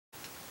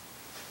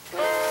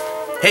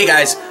Hey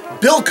guys,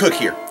 Bill Cook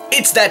here.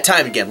 It's that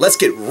time again. Let's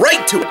get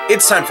right to it.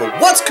 It's time for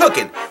What's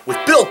Cookin' with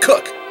Bill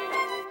Cook.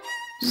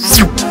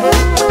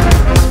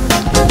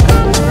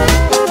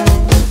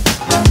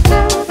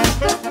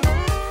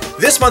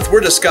 This month we're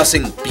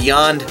discussing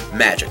Beyond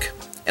Magic.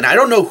 And I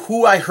don't know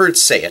who I heard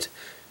say it.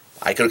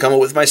 I could have come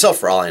up with it myself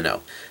for all I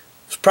know.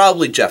 It's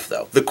probably Jeff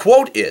though. The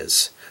quote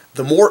is,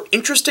 "The more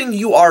interesting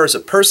you are as a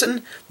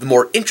person, the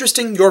more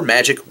interesting your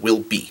magic will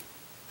be."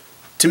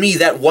 To me,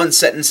 that one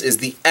sentence is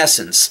the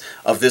essence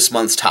of this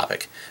month's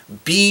topic.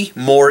 Be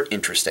more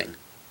interesting.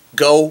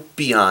 Go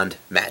beyond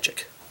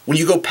magic. When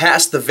you go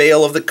past the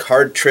veil of the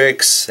card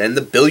tricks and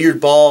the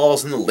billiard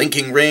balls and the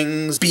linking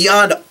rings,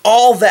 beyond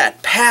all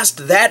that,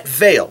 past that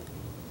veil,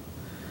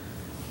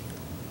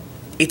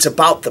 it's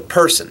about the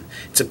person.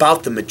 It's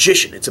about the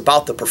magician. It's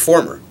about the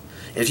performer.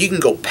 And if you can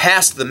go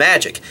past the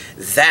magic,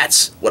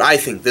 that's what I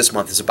think this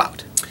month is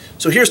about.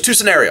 So here's two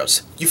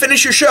scenarios. You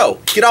finish your show,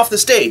 get off the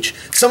stage,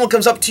 someone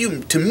comes up to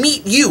you to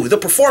meet you, the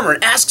performer,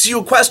 and asks you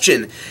a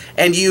question,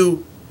 and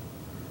you,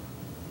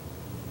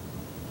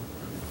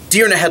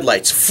 deer in the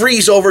headlights,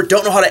 freeze over,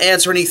 don't know how to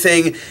answer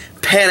anything,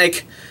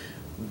 panic,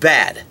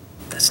 bad.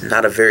 That's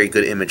not a very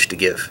good image to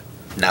give.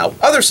 Now,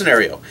 other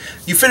scenario.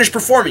 You finish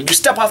performing, you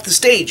step off the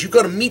stage, you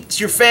go to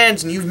meet your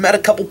fans, and you've met a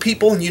couple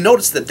people, and you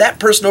notice that that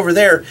person over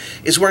there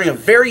is wearing a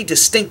very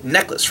distinct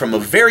necklace from a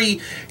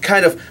very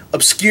kind of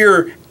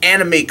obscure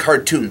anime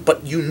cartoon,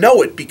 but you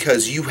know it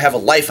because you have a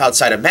life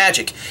outside of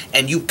magic,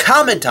 and you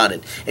comment on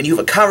it, and you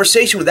have a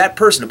conversation with that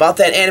person about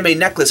that anime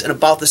necklace and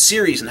about the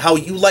series, and how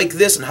you like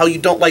this and how you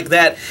don't like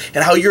that,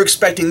 and how you're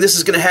expecting this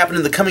is going to happen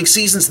in the coming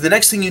seasons. And the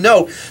next thing you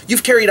know,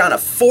 you've carried on a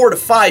 4 to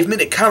 5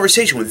 minute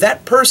conversation with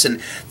that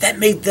person that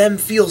made them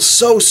feel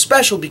so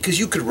special because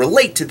you could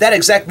relate to that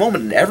exact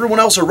moment, and everyone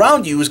else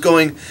around you is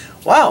going,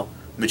 wow,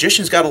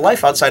 magician's got a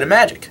life outside of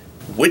magic.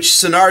 Which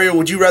scenario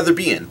would you rather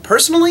be in?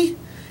 Personally,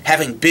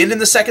 having been in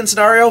the second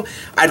scenario,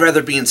 I'd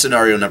rather be in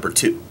scenario number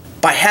 2.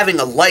 By having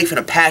a life and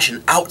a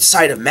passion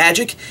outside of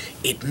magic,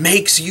 it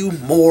makes you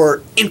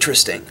more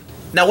interesting.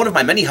 Now, one of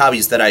my many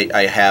hobbies that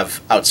I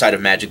have outside of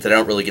magic that I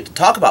don't really get to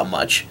talk about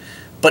much,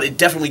 but it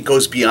definitely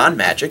goes beyond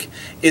magic,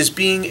 is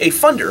being a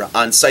funder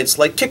on sites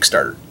like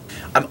Kickstarter.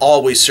 I'm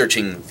always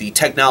searching the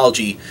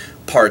technology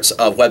parts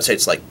of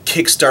websites like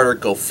Kickstarter,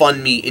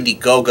 GoFundMe,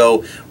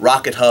 Indiegogo,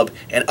 Rocket Hub,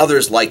 and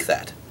others like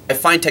that. I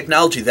find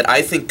technology that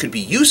I think could be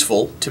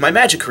useful to my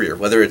magic career,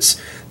 whether it's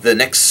the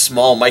next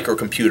small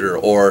microcomputer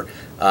or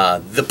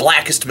the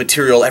blackest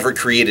material ever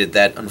created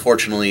that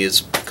unfortunately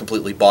is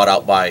completely bought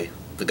out by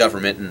the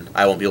government and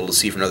I won't be able to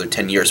see for another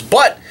 10 years.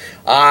 But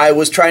I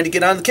was trying to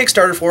get on the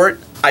Kickstarter for it.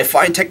 I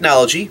find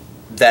technology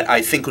that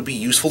I think would be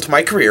useful to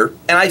my career,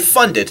 and I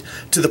fund it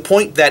to the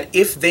point that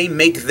if they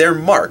make their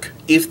mark,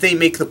 if they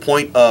make the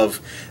point of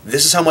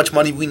this is how much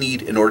money we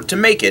need in order to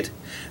make it,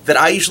 that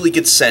I usually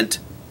get sent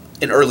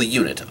an early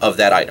unit of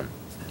that item.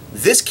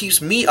 This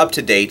keeps me up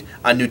to date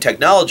on new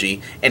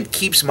technology and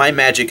keeps my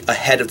magic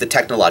ahead of the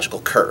technological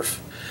curve.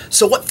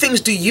 So what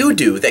things do you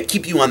do that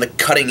keep you on the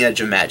cutting edge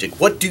of magic?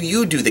 What do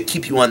you do that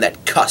keep you on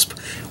that cusp?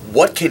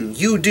 What can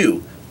you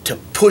do to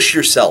push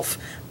yourself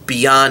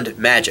beyond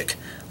magic?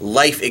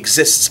 Life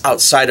exists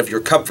outside of your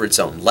comfort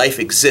zone. Life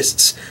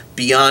exists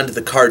beyond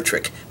the card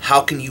trick.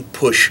 How can you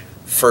push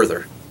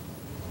further?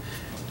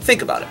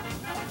 Think about it.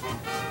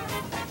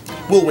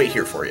 We'll wait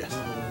here for you.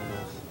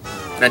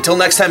 And until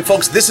next time,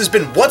 folks, this has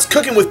been What's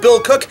Cookin' with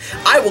Bill Cook.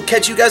 I will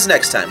catch you guys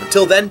next time.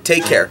 Until then,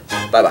 take care.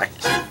 Bye-bye.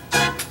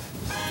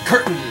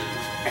 Curtain.